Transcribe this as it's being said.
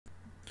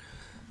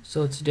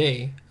So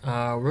today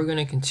we're going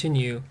to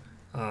continue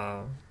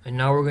and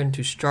now we're going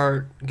to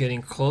start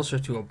getting closer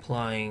to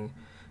applying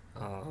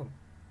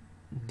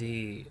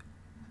the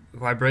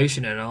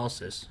vibration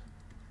analysis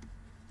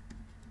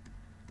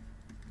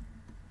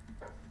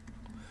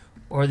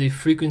or the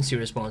frequency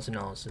response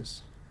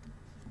analysis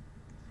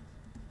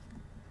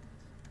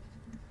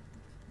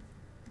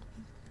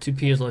to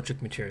piezoelectric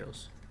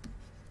materials.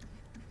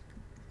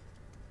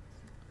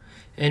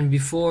 And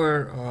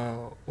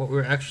before what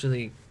we're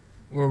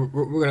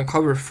going to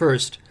cover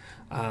first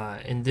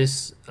in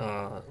this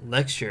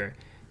lecture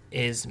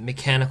is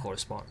mechanical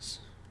response.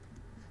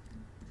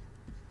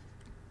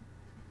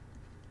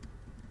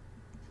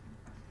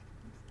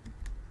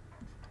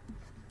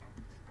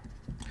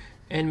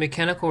 And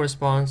mechanical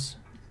response,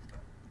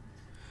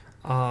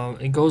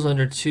 it goes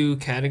under two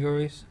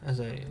categories,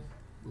 as a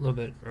little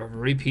bit of a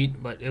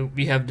repeat, but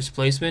we have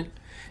displacement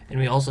and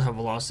we also have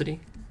velocity.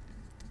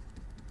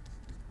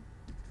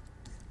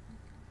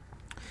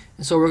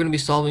 And so we're going to be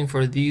solving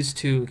for these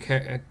two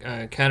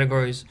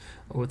categories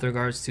with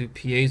regards to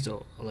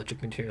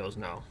piezoelectric materials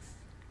now.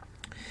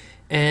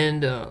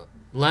 And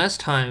last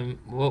time,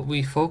 what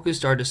we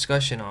focused our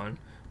discussion on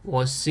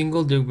was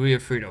single degree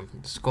of freedom.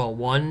 It's called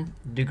 1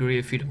 degree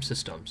of freedom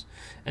systems,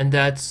 and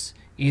that's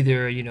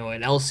either an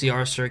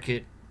LCR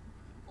circuit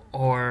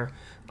or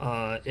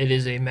it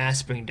is a mass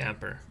spring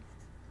damper.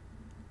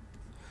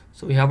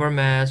 So we have our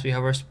mass, we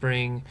have our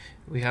spring,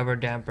 we have our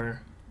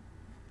damper.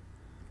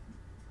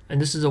 And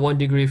this is a 1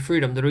 degree of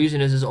freedom. The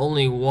reason is there's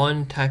only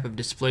one type of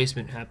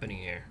displacement happening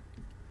here.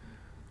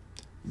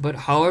 But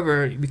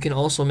however, we can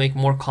also make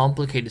more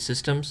complicated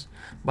systems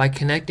by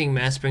connecting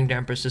mass spring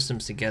damper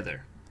systems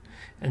together.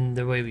 And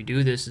the way we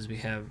do this is we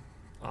have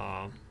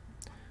our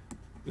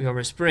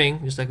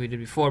spring, just like we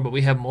did before, but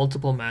we have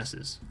multiple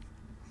masses.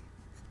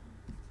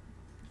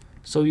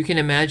 So you can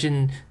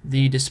imagine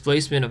the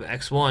displacement of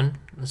x1,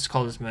 let's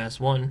call this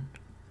mass 1,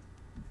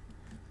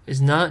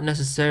 is not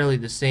necessarily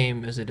the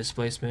same as the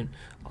displacement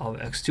of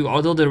x2,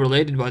 although they're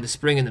related by the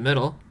spring in the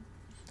middle.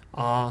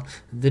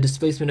 The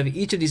displacement of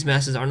each of these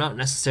masses are not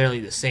necessarily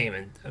the same,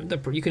 and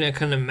you can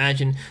kind of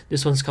imagine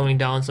this one's coming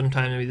down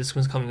sometime, maybe this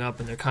one's coming up,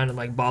 and they're kind of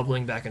like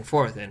bobbling back and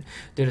forth, and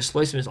their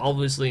displacement is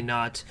obviously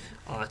not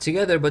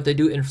together, but they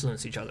do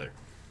influence each other.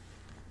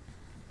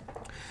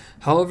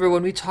 However,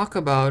 when we talk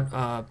about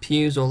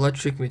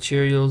piezoelectric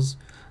materials,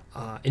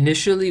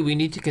 initially we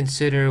need to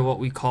consider what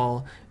we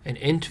call an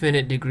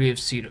infinite degree of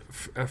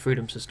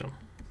freedom system.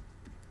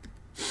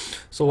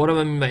 So what do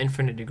I mean by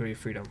infinite degree of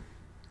freedom?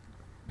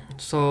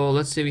 So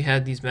let's say we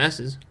had these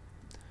masses.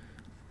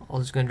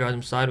 I'm just going to draw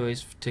them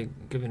sideways to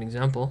give an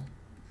example.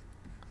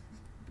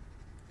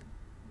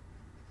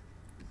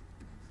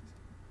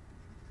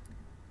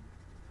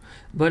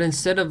 But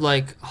instead of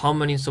like how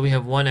many, so we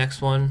have one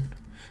x1,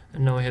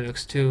 and now we have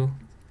x2,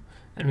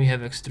 and we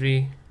have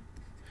x3.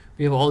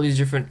 We have all these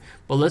different,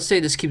 but let's say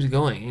this keeps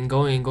going and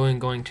going and going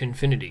and going to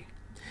infinity.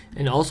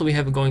 And also we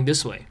have it going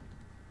this way.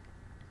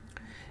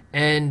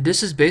 And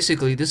this is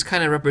basically, this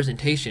kind of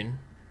representation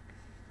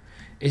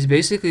is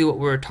basically what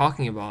we're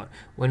talking about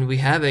when we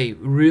have a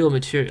real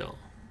material.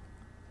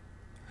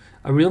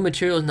 A real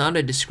material is not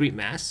a discrete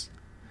mass,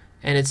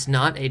 and it's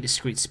not a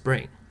discrete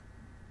spring.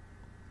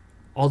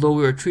 Although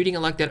we were treating it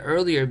like that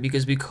earlier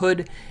because we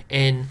could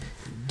in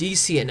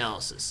DC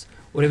analysis.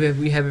 Whenever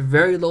we have a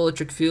very low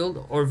electric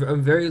field or a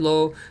very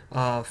low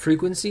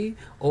frequency,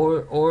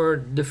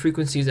 or the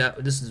frequency is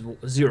at, this is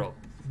 0,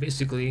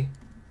 basically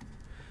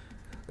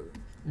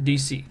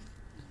DC.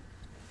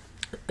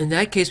 In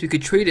that case, we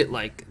could treat it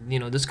like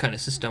this kind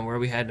of system where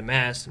we had the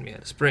mass and we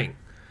had a spring.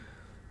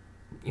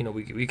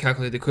 We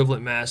calculate the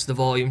equivalent mass, the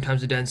volume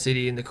times the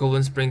density, and the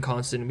equivalent spring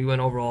constant. And we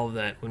went over all of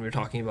that when we were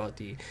talking about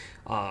the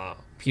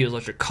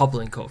piezoelectric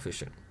coupling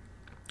coefficient.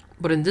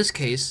 But in this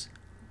case,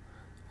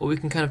 what we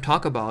can kind of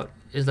talk about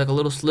is like a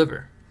little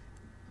sliver.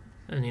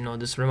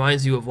 And this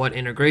reminds you of what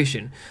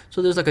integration.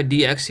 So there's like a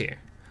dx here.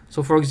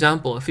 So for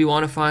example, if we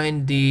want to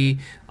find the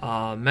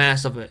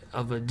mass of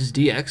this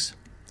dx,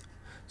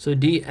 so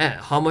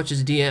how much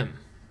is dm?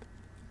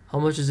 How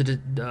much is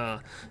it the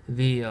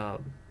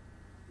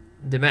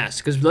mass?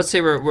 Because let's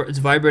say it's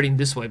vibrating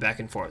this way back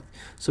and forth.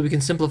 So we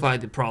can simplify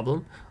the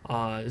problem.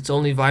 It's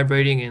only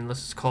vibrating in,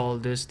 let's call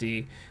this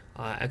the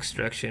x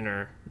direction,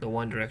 or the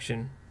one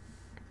direction,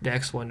 the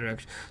x1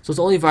 direction. So it's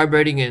only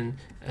vibrating in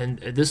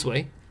this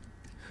way.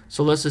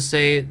 So let's just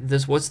say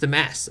this. What's the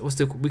mass?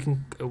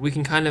 We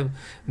can kind of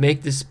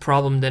make this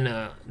problem then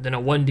a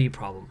 1D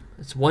problem.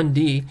 It's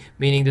 1D,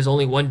 meaning there's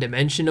only one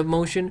dimension of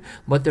motion,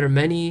 but there are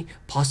many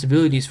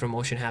possibilities for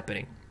motion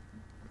happening.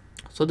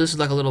 So this is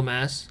like a little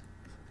mass,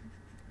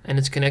 and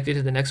it's connected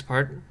to the next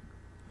part,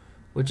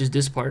 which is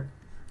this part,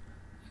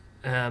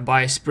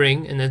 by a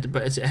spring, and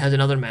it has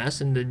another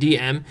mass, and the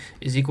dm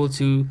is equal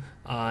to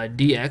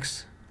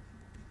dx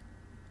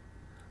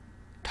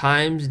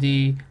times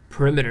the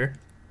perimeter,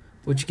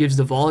 which gives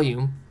the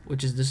volume,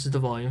 this is the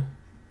volume,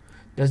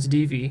 that's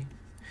dV,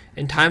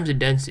 and times the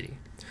density.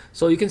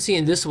 So you can see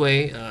in this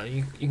way,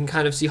 you can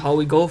kind of see how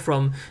we go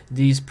from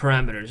these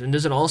parameters. And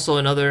there's also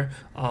another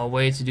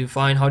way to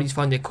define how do you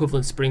find the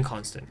equivalent spring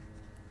constant.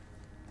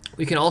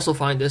 We can also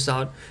find this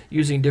out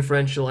using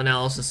differential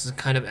analysis and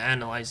kind of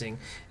analyzing.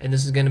 And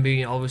this is going to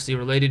be obviously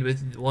related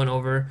with 1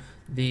 over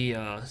the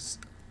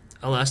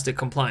elastic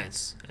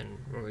compliance. And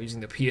we're using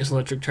the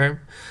piezoelectric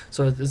term.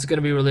 So it's going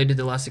to be related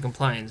to elastic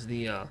compliance,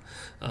 the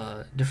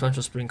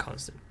differential spring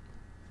constant.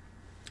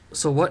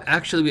 So what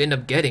actually we end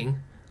up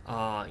getting,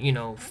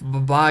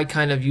 by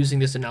kind of using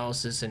this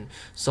analysis and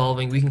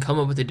solving, we can come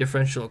up with a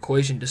differential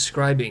equation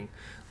describing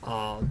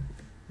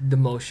the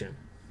motion.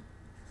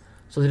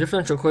 So the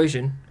differential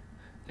equation,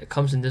 it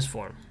comes in this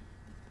form.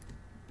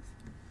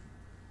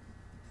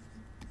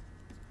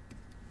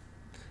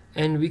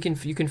 And you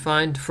can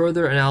find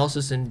further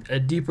analysis and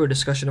a deeper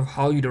discussion of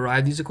how you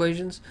derive these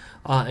equations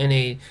in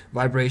a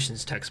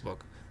vibrations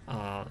textbook.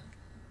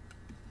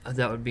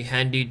 That would be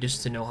handy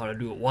just to know how to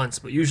do it once,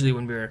 but usually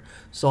when we're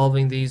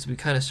solving these, we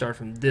kind of start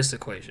from this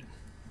equation.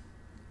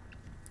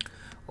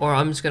 Or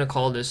I'm just going to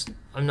call this,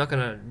 I'm not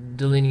going to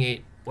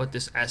delineate what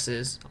this S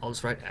is, I'll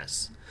just write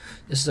S.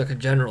 This is like a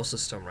general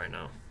system right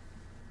now.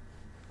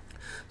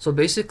 So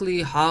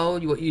basically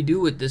what you do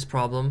with this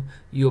problem,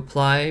 you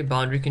apply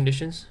boundary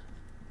conditions.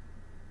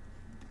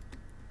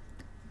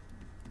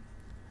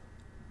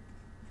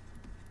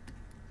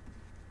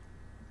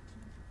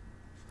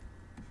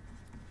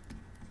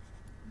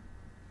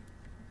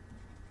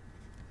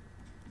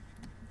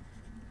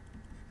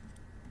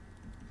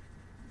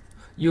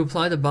 You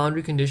apply the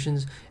boundary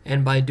conditions,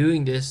 and by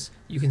doing this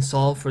you can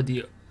solve for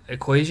the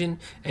equation,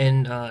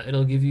 and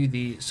it'll give you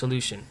the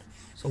solution.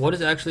 So what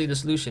is actually the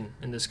solution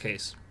in this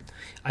case?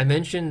 I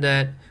mentioned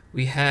that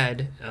we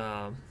had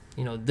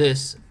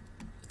this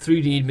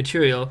 3D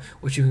material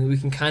which we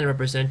can kind of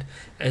represent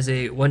as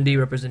a 1D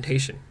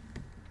representation.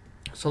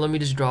 So let me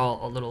just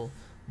draw a little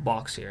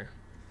box here.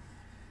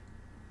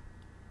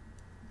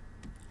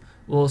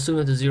 We'll assume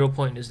that the 0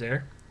 point is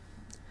there,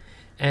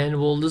 and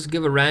we'll just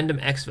give a random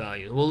x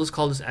value. We'll just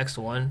call this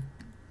x1.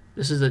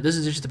 This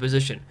is just the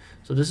position.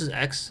 So this is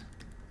x.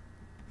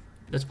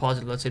 That's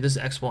positive. Let's say this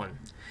is x1,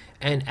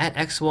 and at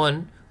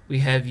x1 we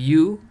have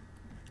u,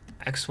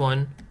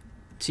 x1,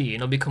 t, and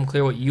it'll become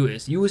clear what u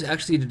is. U is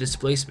actually the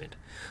displacement.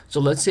 So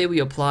let's say we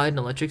applied an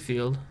electric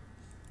field,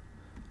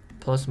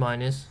 plus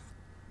minus.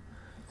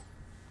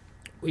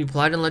 We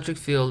applied an electric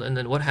field, and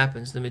then what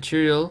happens? The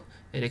material,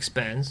 it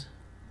expands.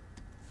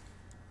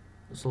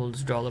 So we'll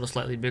just draw a little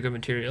slightly bigger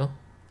material.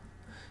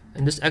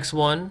 And this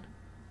x1,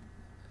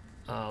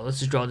 let's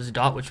just draw this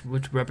dot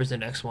which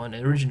represent x1,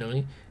 and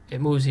originally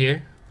it moves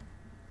here.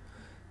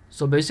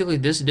 So basically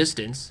this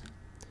distance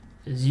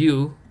is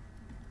u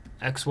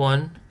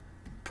x1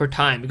 per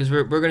time, because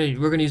we're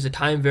gonna use the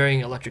time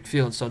varying electric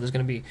field, so there's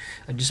gonna be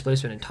a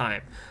displacement in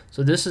time.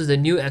 So this is the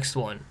new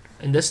x1,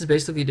 and this is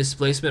basically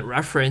displacement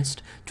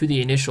referenced to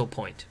the initial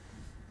point.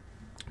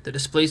 The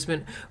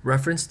displacement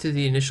referenced to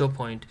the initial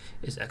point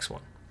is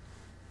x1.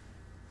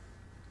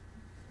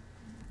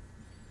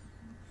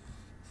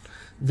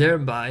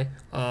 Thereby,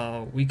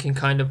 we can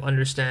kind of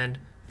understand.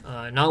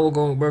 Now we're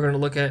going to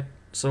look at,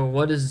 so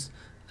what is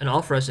an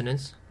off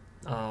resonance?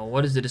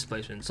 What is the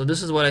displacement? So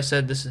this is what I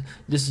said.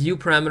 This u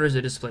parameter is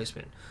the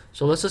displacement.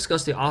 So let's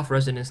discuss the off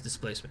resonance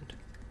displacement.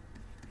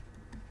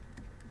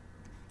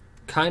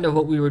 Kind of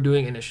what we were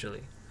doing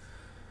initially.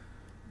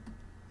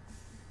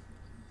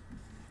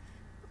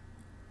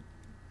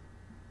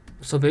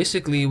 So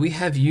basically, we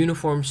have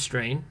uniform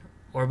strain,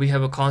 or we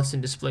have a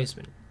constant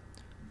displacement.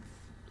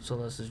 So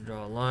let's just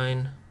draw a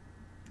line.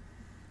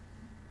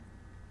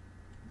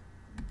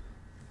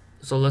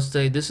 So let's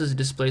say this is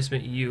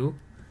displacement u,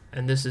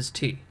 and this is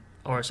t,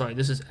 or sorry,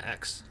 this is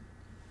x.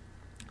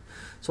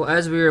 So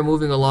as we are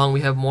moving along,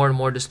 we have more and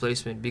more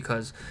displacement,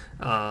 because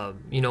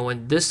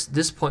when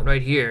this point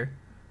right here,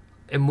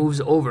 it moves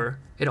over,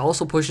 it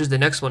also pushes the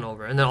next one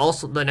over, and then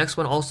also the next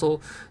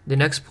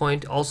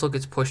point also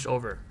gets pushed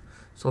over.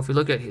 So if you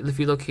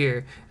look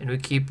here, and we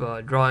keep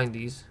drawing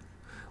these,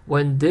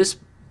 when this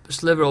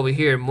sliver over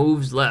here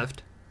moves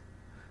left,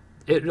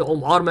 it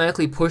will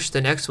automatically push the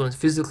next one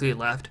physically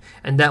left,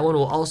 and that one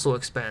will also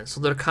expand.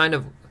 So they're kind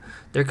of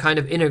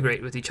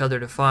integrate with each other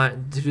to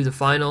do the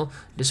final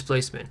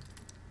displacement.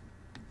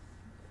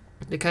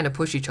 They kind of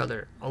push each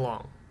other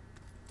along.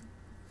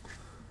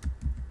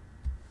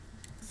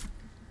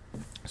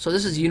 So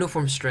this is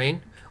uniform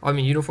strain, or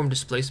uniform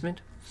displacement,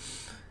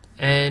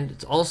 and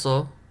it's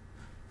also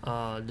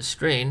the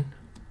strain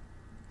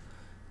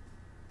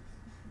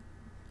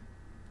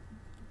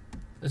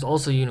is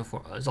also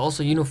uniform. It's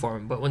also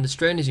uniform, but when the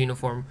strain is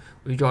uniform,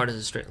 we draw it as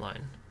a straight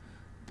line.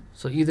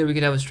 So either we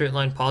could have a straight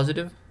line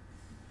positive,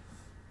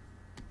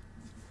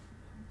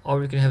 or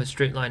we can have a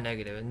straight line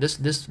negative. And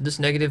this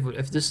negative,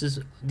 if this is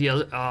the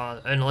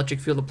an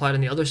electric field applied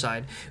on the other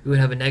side, we would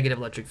have a negative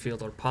electric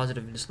field or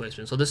positive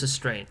displacement. So this is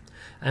strain.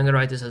 I'm gonna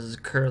write this as a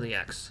curly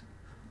x,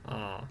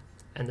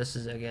 and this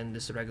is again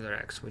this regular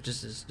x, which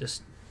is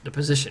just the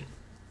position.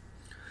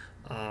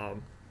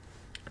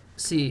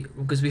 See,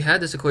 because we had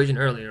this equation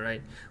earlier,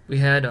 right? We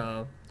had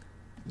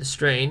the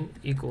strain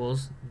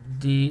equals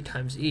d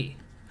times E.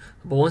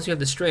 But once you have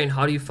the strain,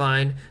 how do you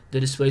find the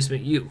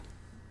displacement U?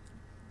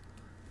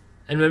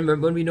 And remember,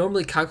 when we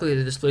normally calculate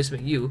the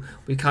displacement U,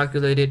 we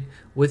calculate it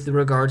with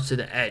regards to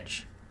the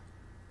edge.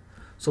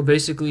 So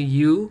basically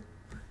U,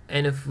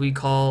 and if we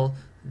call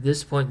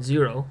this point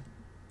 0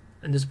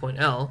 and this point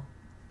L,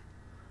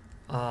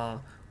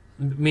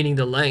 meaning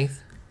the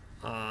length,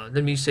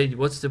 then we say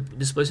what's the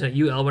displacement at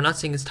UL. We're not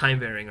saying it's time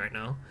varying right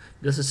now.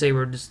 Let's just say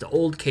we're just the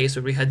old case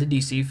where we had the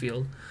DC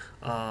field.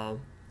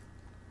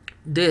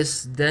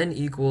 This then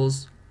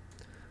equals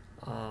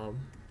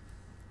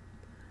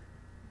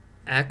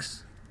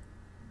X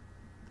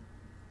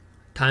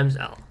times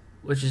L,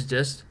 which is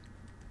just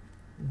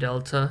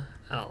delta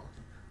L,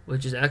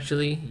 which is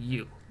actually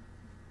U.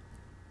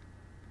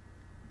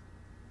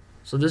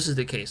 So this is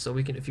the case. So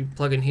we can, if you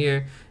plug in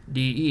here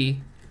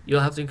dE,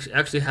 you'll have to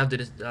actually have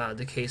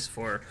the case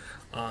for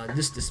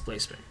this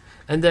displacement.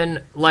 And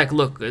then, like,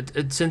 look,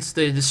 since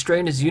the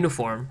strain is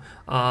uniform,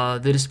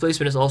 the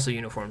displacement is also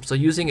uniform. So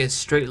using a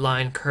straight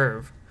line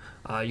curve,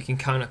 you can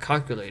kind of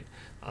calculate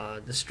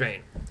the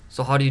strain.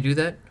 So how do you do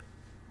that?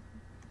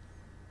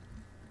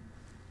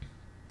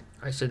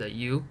 I said that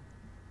U,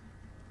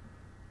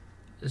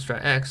 let's try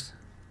X,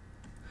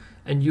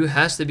 and U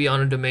has to be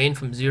on a domain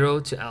from 0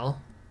 to L.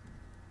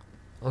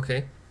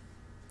 Okay,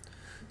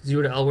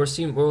 0 to L,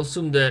 we'll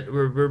assume that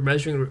we're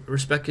measuring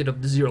respective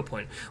of the 0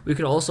 point. We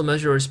can also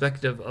measure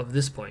respective of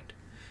this point.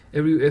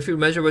 If we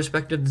measure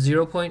respective of the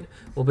 0 point,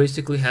 we'll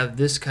basically have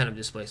this kind of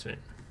displacement.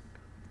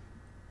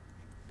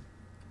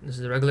 This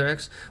is the regular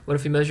X. What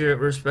if we measure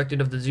respective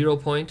of the 0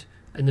 point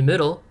in the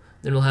middle,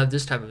 then we'll have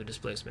this type of a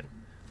displacement.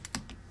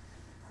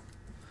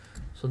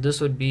 So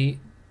this would be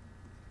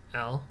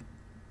L,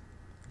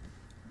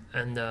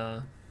 and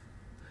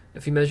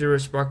if you measure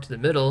respect to the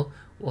middle,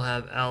 we'll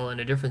have L in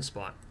a different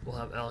spot. We'll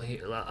have L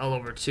here, L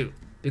over 2,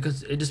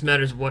 because it just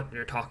matters what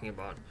you're talking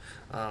about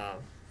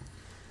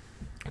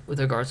with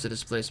regards to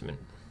displacement.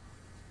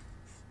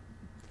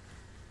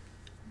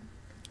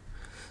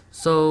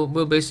 So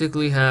we'll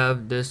basically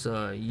have this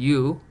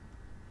U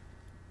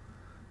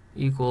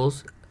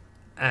equals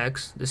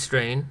X, the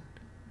strain,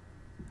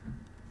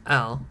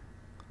 L,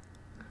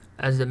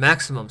 as the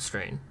maximum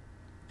strain.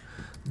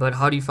 But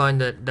how do you find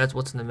that that's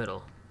what's in the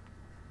middle?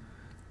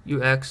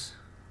 Ux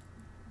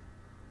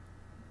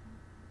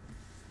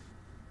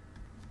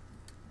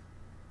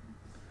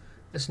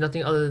it's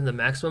nothing other than the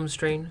maximum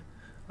strain,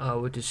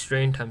 which is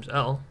strain times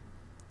L,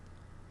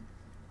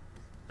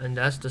 and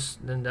that's the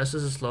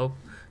slope.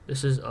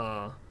 This is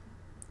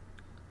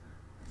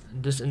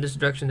this in this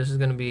direction. This is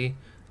going to be,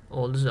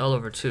 well, this is L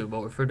over 2.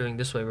 But if we're doing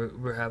this way,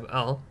 we have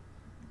L,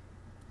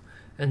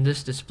 and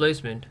this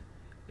displacement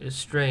is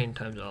strain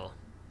times L.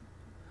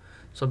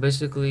 So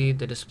basically,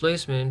 the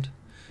displacement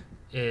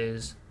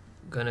is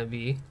going to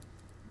be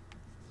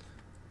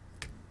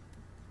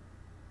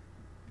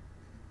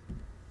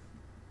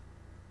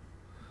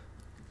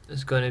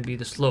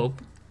the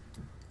slope,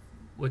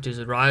 which is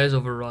a rise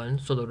over run.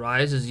 So the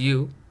rise is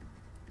U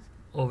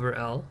over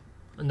L,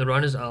 and the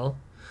run is L.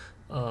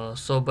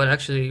 But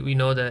actually we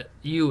know that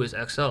U is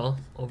XL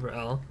over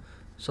L.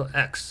 So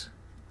X,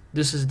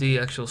 this is the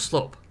actual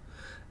slope.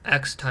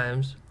 X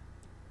times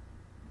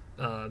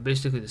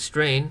basically the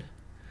strain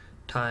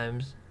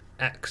times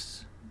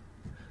X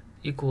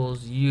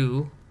equals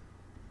U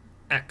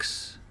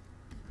X.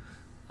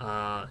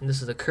 And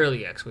this is a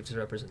curly X, which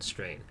represents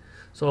strain.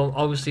 So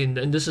obviously,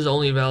 and this is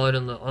only valid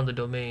on the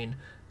domain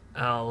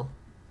L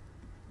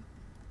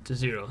to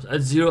 0.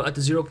 At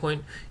the 0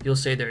 point, you'll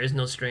say there is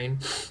no strain,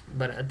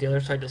 but at the other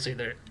side, you'll say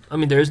there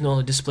is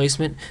no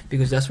displacement,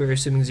 because that's where you're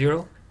assuming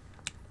 0.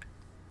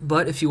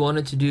 But if you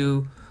wanted to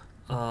do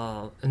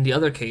in the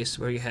other case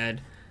where you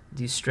had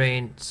the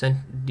strain,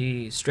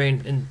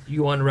 and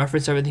you want to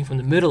reference everything from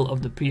the middle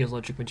of the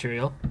piezoelectric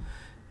material,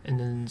 and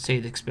then say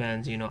it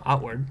expands,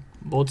 outward,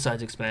 both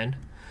sides expand.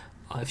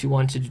 If you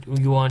want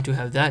to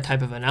have that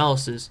type of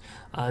analysis,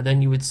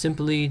 then you would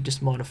simply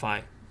just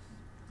modify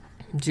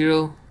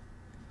 0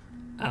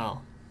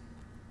 L.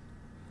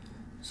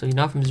 So you're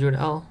not from 0 to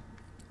L,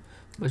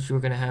 but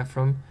you're going to have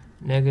from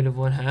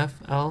 -1/2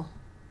 L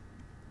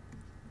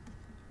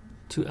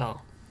to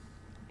L.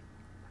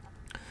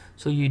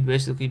 So you'd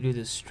basically do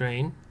this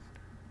strain,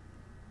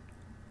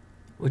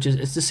 which is,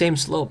 it's the same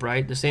slope,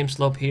 right? The same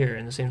slope here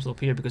and the same slope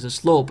here, because the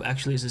slope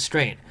actually is the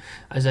strain.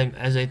 As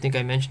I think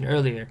I mentioned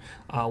earlier,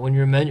 when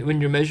you're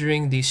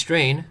measuring the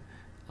strain,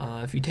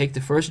 if you take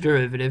the first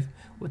derivative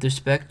with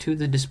respect to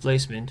the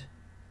displacement,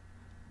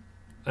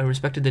 in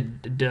respect to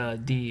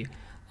the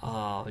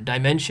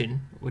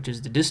dimension, which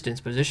is the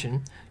distance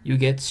position, you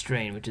get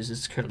strain, which is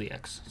this curly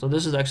X. So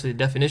this is actually the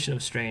definition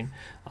of strain,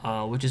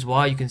 which is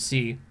why you can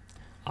see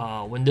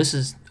when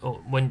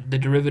the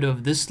derivative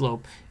of this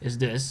slope is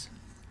this.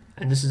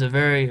 And this is a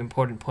very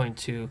important point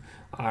to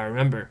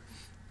remember,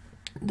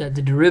 that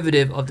the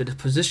derivative of the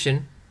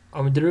position,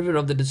 or the derivative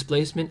of the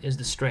displacement, is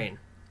the strain.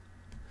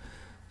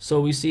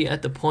 So we see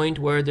at the point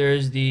where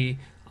there's the,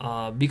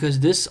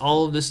 because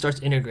all of this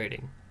starts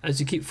integrating. as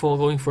you keep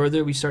going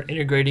further, we start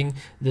integrating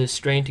the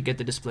strain to get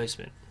the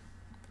displacement.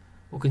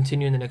 We'll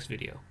continue in the next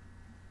video.